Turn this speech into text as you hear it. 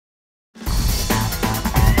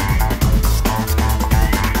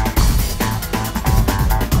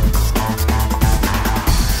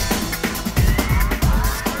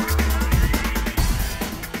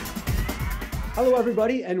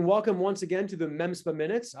everybody, and welcome once again to the MEMSPA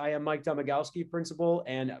Minutes. I am Mike Domagalski, principal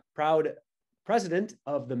and proud president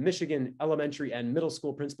of the Michigan Elementary and Middle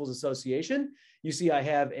School Principals Association. You see, I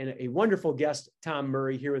have a wonderful guest, Tom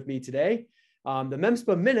Murray, here with me today. The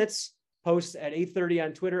MEMSPA Minutes posts at 8:30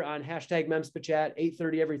 on Twitter on hashtag MEMSPA Chat,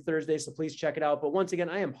 8:30 every Thursday, so please check it out. But once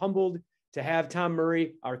again, I am humbled to have Tom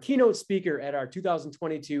Murray, our keynote speaker at our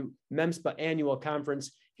 2022 MEMSPA Annual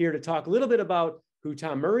Conference, here to talk a little bit about who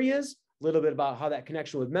Tom Murray is, a little bit about how that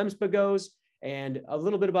connection with MEMSPA goes, and a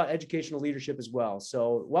little bit about educational leadership as well.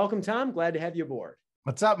 So welcome, Tom. Glad to have you aboard.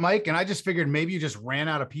 What's up, Mike? And I just figured maybe you just ran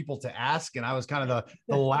out of people to ask, and I was kind of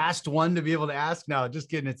the last one to be able to ask. No,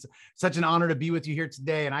 just kidding. It's such an honor to be with you here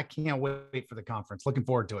today, and I can't wait for the conference. Looking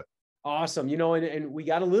forward to it. Awesome. You know, and we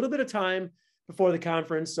got a little bit of time before the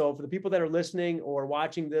conference. So for the people that are listening or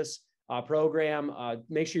watching this program,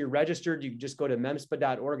 make sure you're registered. You can just go to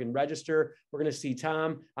memspa.org and register. We're going to see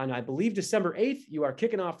Tom on, I believe, December 8th. You are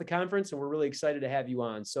kicking off the conference, and we're really excited to have you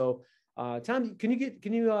on. So Tom, can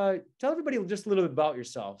you tell everybody just a little bit about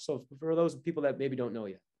yourself? So for those people that maybe don't know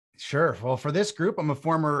you. Sure. Well, for this group, I'm a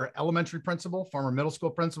former elementary principal, former middle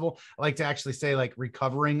school principal. I like to actually say like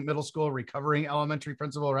recovering middle school, recovering elementary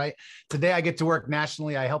principal, right? Today, I get to work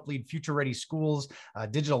nationally. I help lead Future Ready Schools,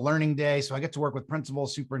 Digital Learning Day. So I get to work with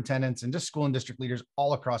principals, superintendents, and just school and district leaders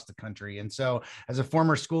all across the country. And so as a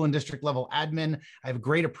former school and district level admin, I have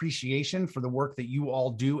great appreciation for the work that you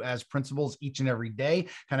all do as principals each and every day.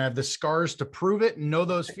 Kind of have the scars to prove it and know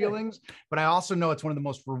those feelings. But I also know it's one of the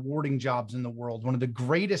most rewarding jobs in the world, one of the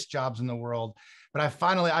greatest jobs in the world. But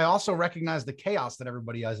I also recognize the chaos that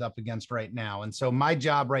everybody is up against right now. And so my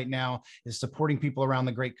job right now is supporting people around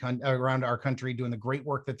around our country, doing the great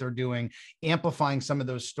work that they're doing, amplifying some of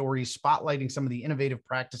those stories, spotlighting some of the innovative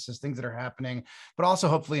practices, things that are happening, but also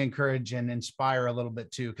hopefully encourage and inspire a little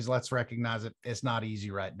bit too, because let's recognize it's not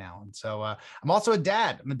easy right now. And so I'm also a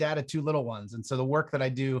dad. I'm a dad of two little ones. And so the work that I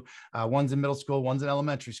do, one's in middle school, one's in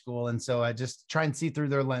elementary school. And so I just try and see through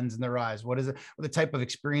their lens and their eyes. What are the type of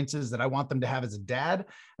experiences that I want them to have as a dad?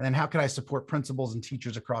 And then how can I support principals and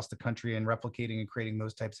teachers across the country in replicating and creating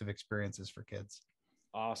those types of experiences for kids?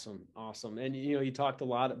 Awesome. Awesome. And, you know, you talked a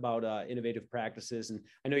lot about innovative practices, and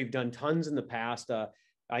I know you've done tons in the past.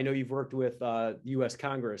 I know you've worked with U.S.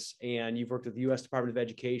 Congress, and you've worked with the U.S. Department of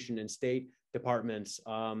Education and state departments,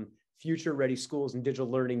 Future Ready Schools and Digital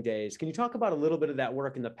Learning Days. Can you talk about a little bit of that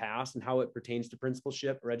work in the past and how it pertains to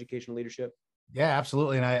principalship or educational leadership? Yeah,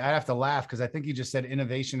 absolutely. And I have to laugh because I think you just said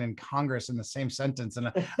innovation and Congress in the same sentence. And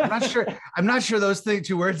I'm not sure those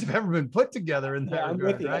two words have ever been put together in that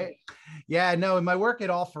regard, right? Yeah, no, in my work at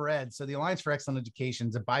All for Ed, so the Alliance for Excellent Education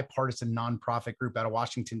is a bipartisan nonprofit group out of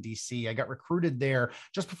Washington, D.C. I got recruited there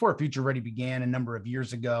just before Future Ready began a number of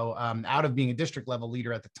years ago, out of being a district level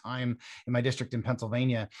leader at the time in my district in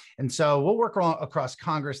Pennsylvania. And so we'll work across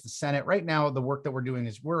Congress, the Senate. Right now, the work that we're doing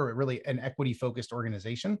is we're really an equity focused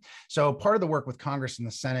organization. So part of the work with Congress and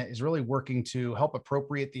the Senate is really working to help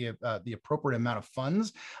appropriate the appropriate amount of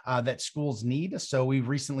funds that schools need. So we've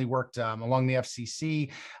recently worked alongside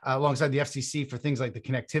the FCC for things like the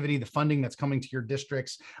connectivity, the funding that's coming to your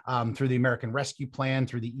districts through the American Rescue Plan,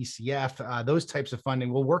 through the ECF, those types of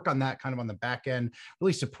funding. We'll work on that kind of on the back end,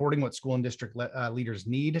 really supporting what school and district leaders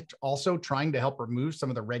need. Also trying to help remove some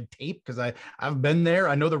of the red tape, because I've been there.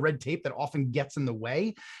 I know the red tape that often gets in the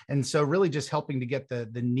way. And so really just helping to get the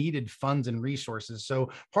needed funds and resources.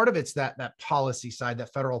 So part of it's that policy side,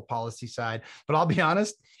 that federal policy side, but I'll be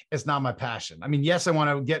honest, it's not my passion. I mean, yes, I want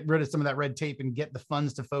to get rid of some of that red tape and get the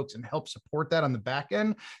funds to folks and help support that on the back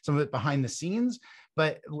end, some of it behind the scenes.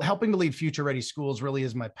 But helping to lead Future Ready Schools really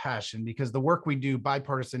is my passion, because the work we do,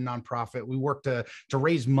 bipartisan nonprofit, we work to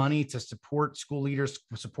raise money to support school leaders,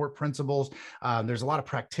 support principals. There's a lot of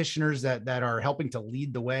practitioners that are helping to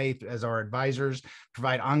lead the way as our advisors,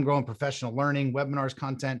 provide ongoing professional learning, webinars,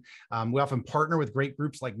 content. We often partner with great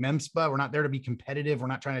groups like MEMSPA. We're not there to be competitive. We're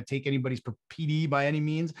not trying to take anybody's PD by any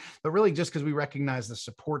means, but really just because we recognize the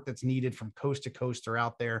support that's needed from coast to coast or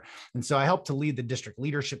out there. And so I help to lead the district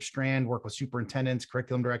leadership strand, work with superintendents,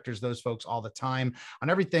 curriculum directors, those folks all the time on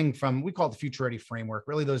everything from, we call it the Future Ready framework,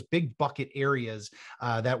 really those big bucket areas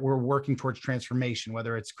that we're working towards transformation,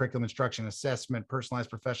 whether it's curriculum instruction, assessment, personalized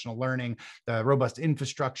professional learning, the robust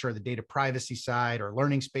infrastructure, the data privacy side, or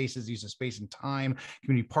learning spaces, use of space and time,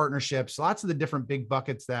 community partnerships, lots of the different big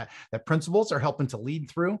buckets that principals are helping to lead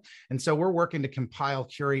through. And so we're working to compile,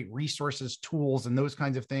 curate resources, tools, and those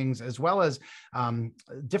kinds of things, as well as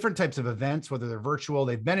different types of events, whether they're virtual,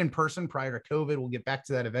 they've been in person prior to COVID. We'll get back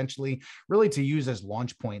to that eventually, really to use as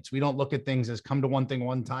launch points. We don't look at things as come to one thing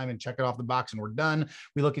one time and check it off the box and we're done.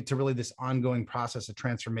 We look at to really this ongoing process of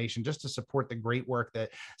transformation just to support the great work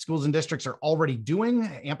that schools and districts are already doing,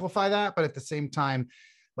 amplify that, but at the same time,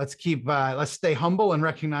 let's stay humble and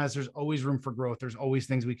recognize there's always room for growth. There's always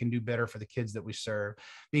things we can do better for the kids that we serve.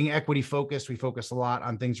 Being equity focused, we focus a lot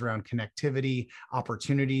on things around connectivity,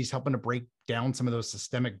 opportunities, helping to break down some of those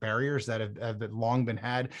systemic barriers that have long been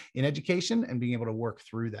had in education and being able to work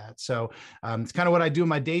through that. So it's kind of what I do in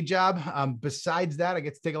my day job. Besides that, I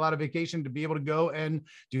get to take a lot of vacation to be able to go and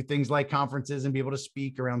do things like conferences and be able to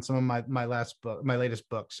speak around some of my latest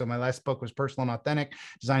book. So my last book was Personal and Authentic,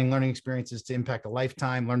 Designing Learning Experiences to Impact a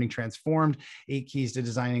Lifetime, Learning Transformed, 8 Keys to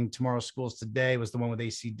Designing Tomorrow's Schools Today was the one with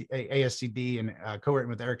ASCD and co-written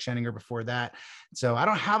with Eric Scheninger before that. So I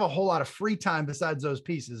don't have a whole lot of free time besides those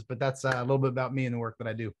pieces, but that's a little bit about me and the work that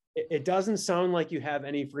I do. It doesn't sound like you have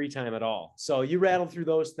any free time at all. So you rattled through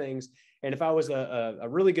those things. And if I was a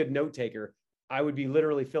really good note taker, I would be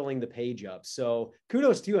literally filling the page up. So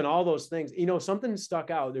kudos to you and all those things. You know, something stuck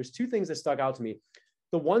out. There's 2 things that stuck out to me.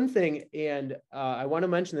 The one thing, and I want to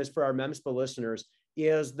mention this for our MEMSPA listeners,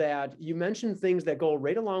 is that you mentioned things that go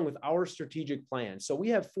right along with our strategic plan. So we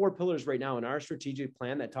have 4 pillars right now in our strategic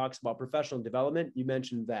plan that talks about professional development. You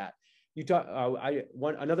mentioned that. You talk.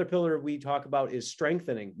 Another pillar we talk about is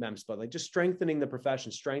strengthening MEMSPA, like just strengthening the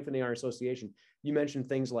profession, strengthening our association. You mentioned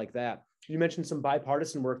things like that. You mentioned some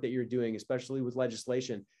bipartisan work that you're doing, especially with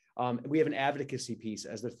legislation. We have an advocacy piece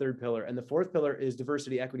as the 3rd pillar, and the 4th pillar is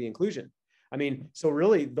diversity, equity, inclusion. I mean, so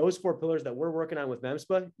really those 4 pillars that we're working on with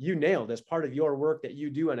MEMSPA, you nailed as part of your work that you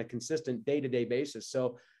do on a consistent day-to-day basis.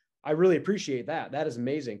 So I really appreciate that. That is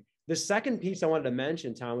amazing. The second piece I wanted to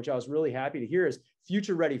mention, Tom, which I was really happy to hear, is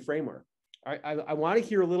Future Ready Framework. I want to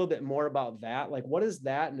hear a little bit more about that. Like, what is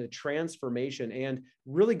that and the transformation, and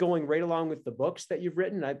really going right along with the books that you've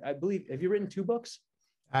written? I believe, have you written 2 books?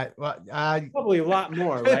 Probably a lot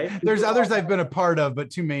more, right? There's others I've been a part of, but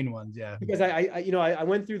 2 main ones. Yeah. Because I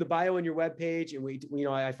went through the bio on your webpage, and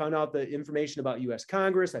I found out the information about U.S.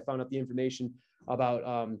 Congress. I found out the information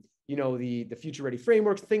about, the Future Ready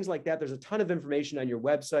frameworks, things like that. There's a ton of information on your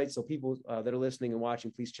website. So people that are listening and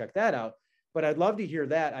watching, please check that out. But I'd love to hear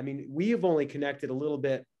that. I mean, we have only connected a little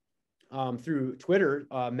bit through Twitter,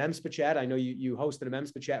 MEMSPA chat. I know you hosted a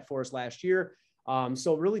MEMSPA chat for us last year.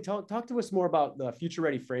 So really talk to us more about the Future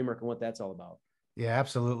Ready framework and what that's all about. Yeah,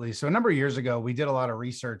 absolutely. So a number of years ago, we did a lot of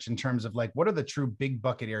research in terms of like, what are the true big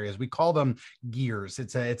bucket areas? We call them gears.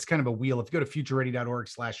 It's kind of a wheel. If you go to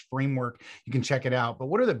futureready.org/framework, you can check it out. But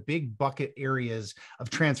what are the big bucket areas of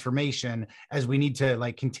transformation as we need to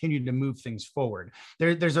like continue to move things forward?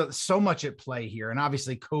 There's so much at play here. And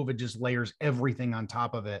obviously COVID just layers everything on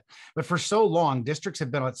top of it. But for so long, districts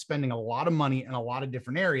have been spending a lot of money in a lot of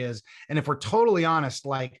different areas. And if we're totally honest,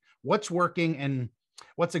 like what's working and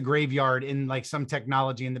what's a graveyard in like some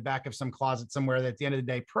technology in the back of some closet somewhere that at the end of the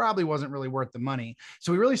day probably wasn't really worth the money.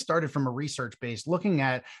 So we really started from a research base, looking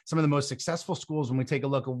at some of the most successful schools when we take a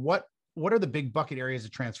look at what are the big bucket areas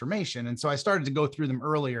of transformation? And so I started to go through them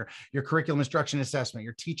earlier. Your curriculum instruction assessment,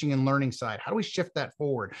 your teaching and learning side. How do we shift that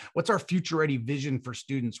forward? What's our future ready vision for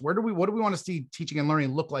students? What do we want to see teaching and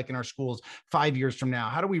learning look like in our schools 5 years from now?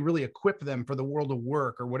 How do we really equip them for the world of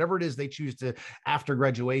work or whatever it is they choose to after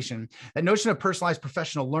graduation? That notion of personalized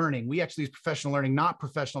professional learning, we actually use professional learning, not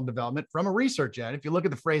professional development, from a research ad. If you look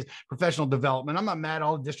at the phrase professional development, I'm not mad at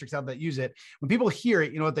all the districts out that use it. When people hear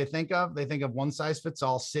it, you know what they think of? They think of one size fits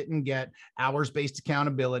all, sit and get hours-based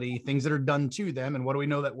accountability, things that are done to them. And what do we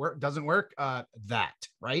know that doesn't work? That,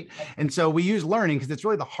 right? And so we use learning because it's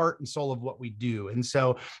really the heart and soul of what we do. And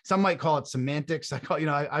so some might call it semantics.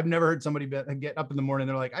 I've never heard somebody get up in the morning,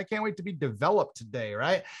 they're like, I can't wait to be developed today,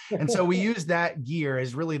 right? And so we use that gear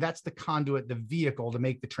as really, that's the conduit, the vehicle to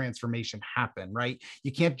make the transformation happen, right?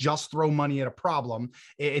 You can't just throw money at a problem.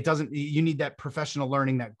 You need that professional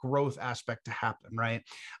learning, that growth aspect to happen, right?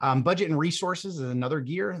 Budget and resources is another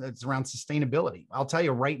gear that's around sustainability. I'll tell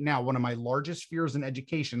you right now, one of my largest fears in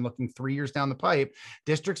education, looking 3 years down the pipe,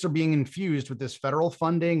 districts are being infused with this federal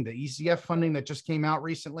funding, the ECF funding that just came out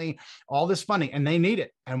recently, all this funding, and they need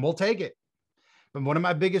it, and we'll take it. But one of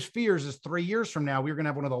my biggest fears is 3 years from now, we're going to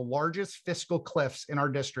have one of the largest fiscal cliffs in our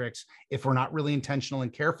districts if we're not really intentional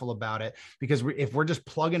and careful about it. Because if we're just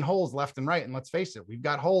plugging holes left and right, and let's face it, we've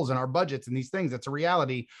got holes in our budgets and these things, that's a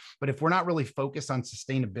reality. But if we're not really focused on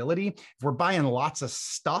sustainability, if we're buying lots of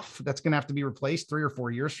stuff that's going to have to be replaced 3 or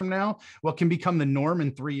 4 years from now, what can become the norm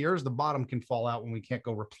in 3 years, the bottom can fall out when we can't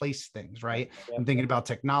go replace things, right? Yeah. I'm thinking about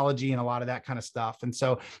technology and a lot of that kind of stuff. And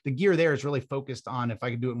so the gear there is really focused on, if I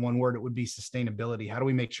could do it in one word, it would be sustainability. sustainability? How do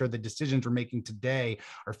we make sure the decisions we're making today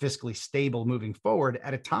are fiscally stable moving forward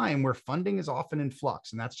at a time where funding is often in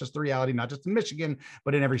flux? And that's just the reality, not just in Michigan,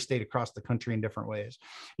 but in every state across the country in different ways.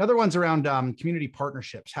 Another one's around community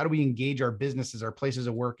partnerships. How do we engage our businesses, our places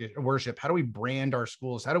of worship? How do we brand our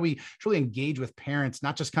schools? How do we truly engage with parents,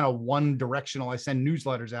 not just kind of one directional, I send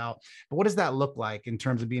newsletters out, but what does that look like in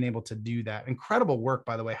terms of being able to do that? Incredible work,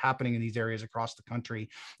 by the way, happening in these areas across the country.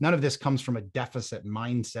 None of this comes from a deficit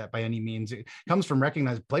mindset by any means. It comes from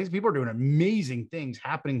recognized places. People are doing amazing things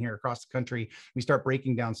happening here across the country. We start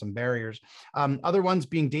breaking down some barriers. Other ones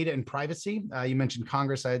being data and privacy. You mentioned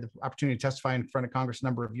Congress. I had the opportunity to testify in front of Congress a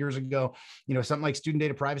number of years ago. You know, something like student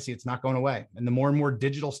data privacy, it's not going away. And the more and more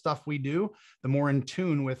digital stuff we do, the more in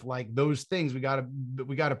tune with like those things we got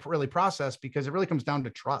to really process, because it really comes down to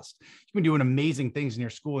trust. You can do amazing things in your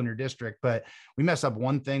school, in your district, but we mess up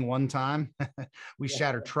one thing one time, we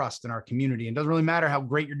shatter trust in our community. And it doesn't really matter how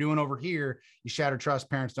great you're doing over here. You shatter trust,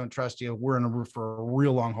 parents don't trust you. We're in a roof for a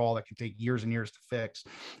real long haul that can take years and years to fix.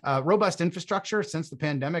 Robust infrastructure since the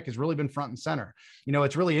pandemic has really been front and center. You know,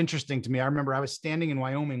 it's really interesting to me. I remember I was standing in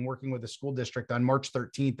Wyoming working with a school district on March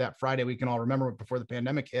 13th, that Friday, we can all remember, before the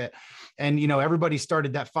pandemic hit. And, you know, everybody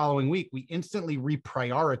started that following week. We instantly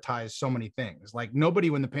reprioritized so many things. Like nobody,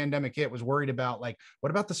 when the pandemic hit, was worried about like, what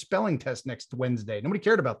about the spelling test next Wednesday? Nobody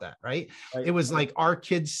cared about that, right? It was like, are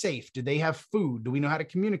kids safe? Do they have food? Do we know how to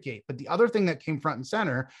communicate? But the other thing that came front and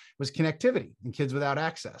center was connectivity and kids without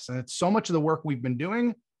access. And it's so much of the work we've been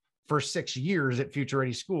doing for 6 years at Future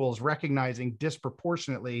Ready Schools, recognizing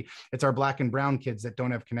disproportionately it's our Black and brown kids that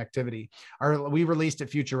don't have connectivity. We released at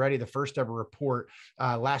Future Ready the first ever report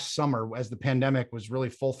last summer, as the pandemic was really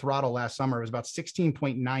full throttle last summer. It was about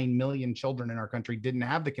 16.9 million children in our country didn't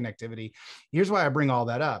have the connectivity. Here's why I bring all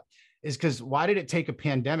that up. Is because why did it take a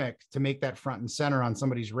pandemic to make that front and center on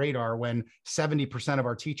somebody's radar when 70% of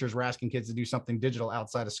our teachers were asking kids to do something digital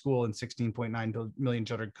outside of school and 16.9 million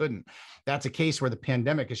children couldn't? That's a case where the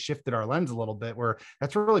pandemic has shifted our lens a little bit, where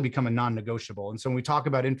that's really become a non-negotiable. And so when we talk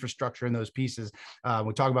about infrastructure in those pieces,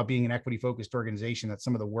 we talk about being an equity-focused organization. That's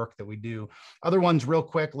some of the work that we do. Other ones real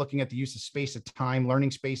quick, looking at the use of space and time, learning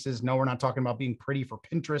spaces. No, we're not talking about being pretty for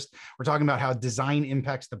Pinterest. We're talking about how design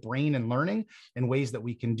impacts the brain and learning and ways that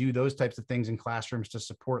we can do those types of things in classrooms to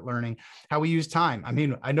support learning. How we use time. I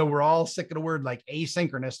mean, I know we're all sick of the word like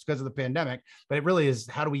asynchronous because of the pandemic, but it really is,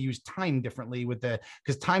 how do we use time differently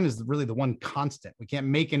because time is really the one constant. We can't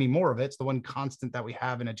make any more of it. It's the one constant that we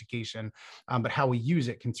have in education, but how we use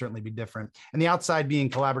it can certainly be different. And the outside being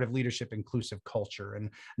collaborative leadership, inclusive culture. And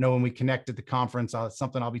I know when we connect at the conference, it's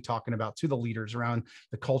something I'll be talking about to the leaders around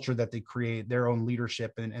the culture that they create, their own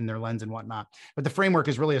leadership and their lens and whatnot. But the framework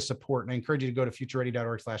is really a support. And I encourage you to go to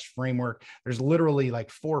futureready.org/framework. There's literally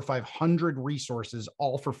like 400 or 500 resources,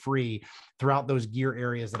 all for free, throughout those gear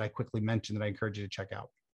areas that I quickly mentioned that I encourage you to check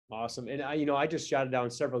out. Awesome. And I just jotted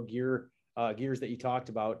down several gears that you talked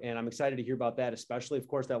about, and I'm excited to hear about that, especially, of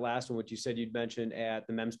course, that last one, which you said you'd mentioned at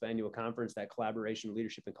the MEMSPA annual conference, that collaboration,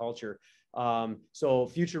 leadership, and culture.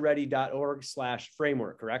 So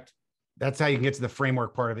futureready.org/framework, correct? That's how you can get to the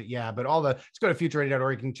framework part of it. Yeah. But let's go to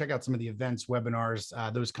futureready.org. You can check out some of the events, webinars,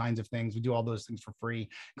 those kinds of things. We do all those things for free.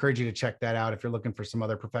 Encourage you to check that out if you're looking for some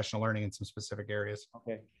other professional learning in some specific areas.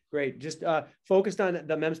 Okay, great. Just focused on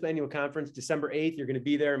the MEMSPA annual conference, December 8th. You're going to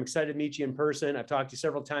be there. I'm excited to meet you in person. I've talked to you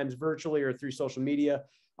several times virtually or through social media.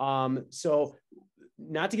 So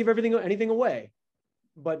not to give anything away,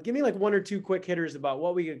 but give me like one or two quick hitters about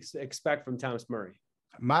what we expect from Thomas Murray.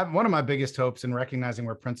 One of my biggest hopes in recognizing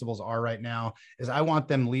where principals are right now is I want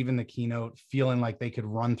them leaving the keynote feeling like they could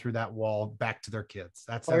run through that wall back to their kids.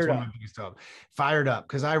 That's one of my biggest hopes. Fired up,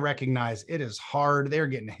 because I recognize it is hard. They're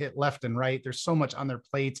getting hit left and right. There's so much on their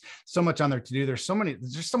plates, so much on their to-do. There's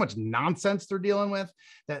just so much nonsense they're dealing with,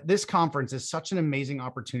 that this conference is such an amazing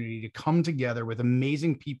opportunity to come together with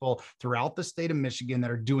amazing people throughout the state of Michigan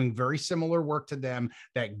that are doing very similar work to them,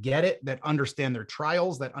 that get it, that understand their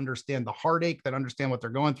trials, that understand the heartache, that understand what they're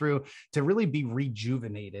going through, to really be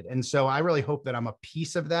rejuvenated. And so I really hope that I'm a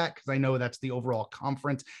piece of that, because I know that's the overall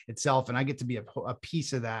conference itself, and I get to be a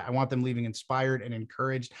piece of that. I want them leaving inspired and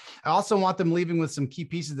encouraged. I also want them leaving with some key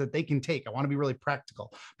pieces that they can take. I want to be really practical.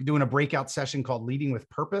 I'll be doing a breakout session called Leading with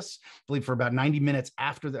Purpose, I believe for about 90 minutes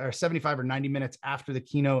after or 75 or 90 minutes after the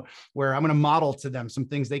keynote, where I'm going to model to them some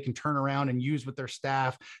things they can turn around and use with their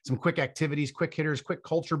staff, some quick activities, quick hitters, quick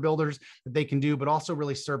culture builders that they can do, but also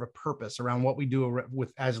really serve a purpose around what we do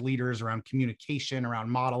with as leaders around communication, around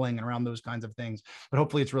modeling, and around those kinds of things. But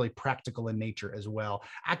hopefully it's really practical in nature as well.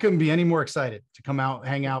 I couldn't be any more excited to come out,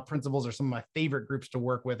 hang out. Principals are some of my favorite groups to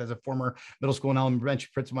work with as a former middle school and elementary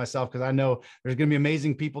principal myself, because I know there's going to be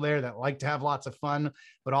amazing people there that like to have lots of fun,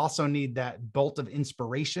 but also need that bolt of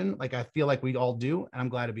inspiration, like I feel like we all do. And I'm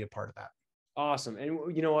glad to be a part of that. Awesome.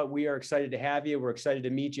 And you know what? We are excited to have you. We're excited to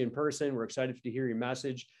meet you in person. We're excited to hear your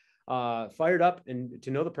message, fired up and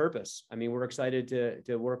to know the purpose. I mean, we're excited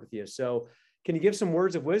to work with you. So can you give some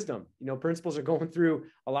words of wisdom? You know, principals are going through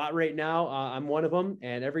a lot right now. I'm one of them,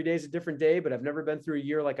 and every day is a different day, but I've never been through a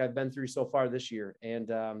year like I've been through so far this year. And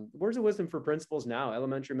words of wisdom for principals now,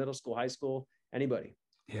 elementary, middle school, high school, anybody.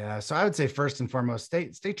 Yeah. So I would say first and foremost,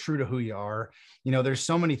 stay true to who you are. You know, there's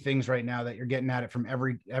so many things right now that you're getting at it from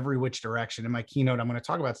every which direction. In my keynote, I'm going to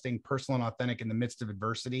talk about staying personal and authentic in the midst of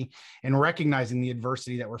adversity and recognizing the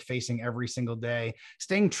adversity that we're facing every single day,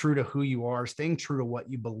 staying true to who you are, staying true to what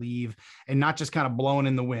you believe, and not just kind of blowing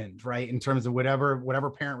in the wind, right? In terms of whatever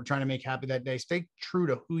parent we're trying to make happy that day, stay true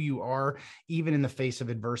to who you are, even in the face of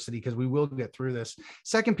adversity, because we will get through this.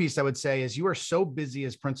 Second piece I would say is you are so busy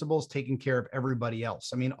as principals taking care of everybody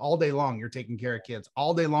else. I mean, all day long, you're taking care of kids.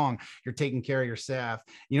 All day long, you're taking care of your staff.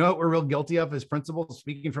 You know what we're real guilty of as principals,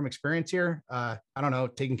 speaking from experience here? I don't know,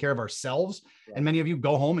 taking care of ourselves. Yeah. And many of you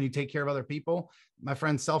go home and you take care of other people. My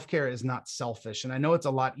friend, self-care is not selfish. And I know it's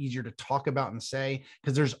a lot easier to talk about and say,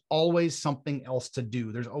 because there's always something else to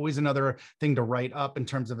do. There's always another thing to write up in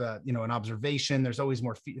terms of an observation. There's always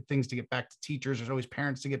more things to get back to teachers. There's always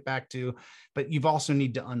parents to get back to, but you've also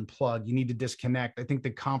need to unplug. You need to disconnect. I think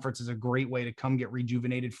the conference is a great way to come get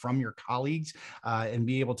rejuvenated from your colleagues and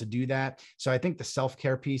be able to do that. So I think the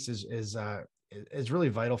self-care piece is really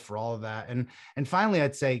vital for all of that. And finally,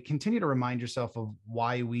 I'd say continue to remind yourself of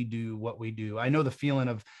why we do what we do. I know the feeling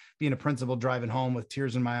of being a principal, driving home with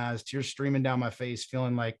tears in my eyes, tears streaming down my face,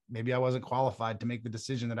 feeling like maybe I wasn't qualified to make the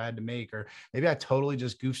decision that I had to make, or maybe I totally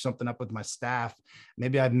just goofed something up with my staff.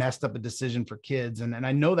 Maybe I messed up a decision for kids. And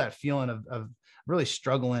I know that feeling of really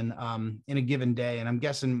struggling in a given day. And I'm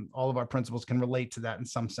guessing all of our principals can relate to that in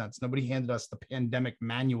some sense. Nobody handed us the pandemic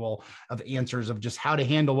manual of answers of just how to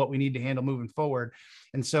handle what we need to handle moving forward.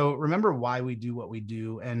 And so remember why we do what we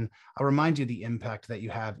do. And I'll remind you the impact that you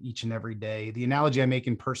have each and every day. The analogy I make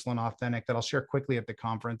in Personal and Authentic that I'll share quickly at the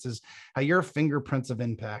conference is how your fingerprints of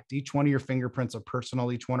impact, each one of your fingerprints are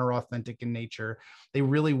personal, each one are authentic in nature. They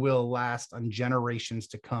really will last on generations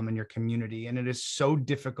to come in your community. And it is so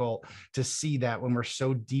difficult to see that when we're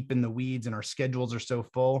so deep in the weeds and our schedules are so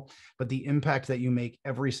full, but the impact that you make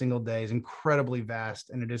every single day is incredibly vast.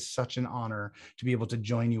 And it is such an honor to be able to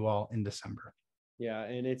join you all in December. Yeah.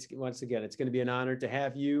 And it's once again, it's going to be an honor to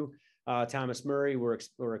have you, Thomas Murray.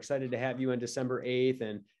 We're excited to have you on December 8th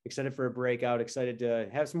and excited for a breakout, excited to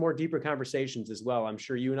have some more deeper conversations as well. I'm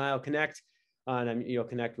sure you and I will connect and you'll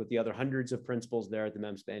connect with the other hundreds of principals there at the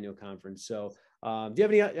MEMSPA annual conference. So do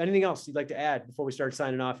you have anything else you'd like to add before we start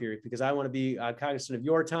signing off here? Because I want to be cognizant of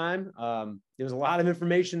your time. There's a lot of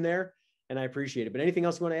information there and I appreciate it, but anything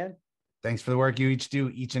else you want to add? Thanks for the work you each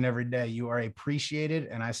do each and every day. You are appreciated,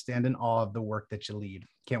 and I stand in awe of the work that you lead.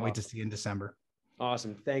 Can't wait to see you in December.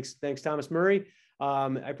 Awesome. Thanks, Thomas Murray. I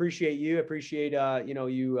appreciate you. Appreciate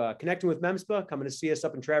you connecting with MEMSPA, coming to see us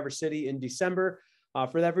up in Traverse City in December.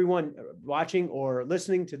 For everyone watching or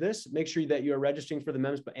listening to this, make sure that you are registering for the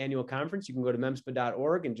MEMSPA annual conference. You can go to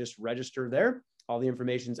memspa.org and just register there. All the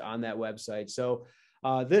information's on that website. So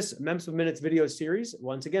this MEMSPA Minutes video series,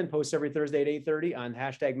 once again, posts every Thursday at 8:30 on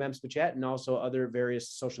hashtag MEMSPA Chat and also other various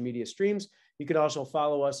social media streams. You could also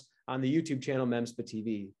follow us on the YouTube channel MEMSPA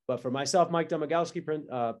TV. But for myself, Mike Domagalski,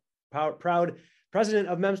 proud president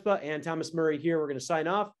of MEMSPA, and Thomas Murray here, we're going to sign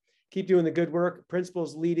off. Keep doing the good work.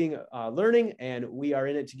 Principals leading learning, and we are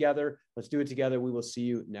in it together. Let's do it together. We will see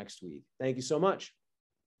you next week. Thank you so much.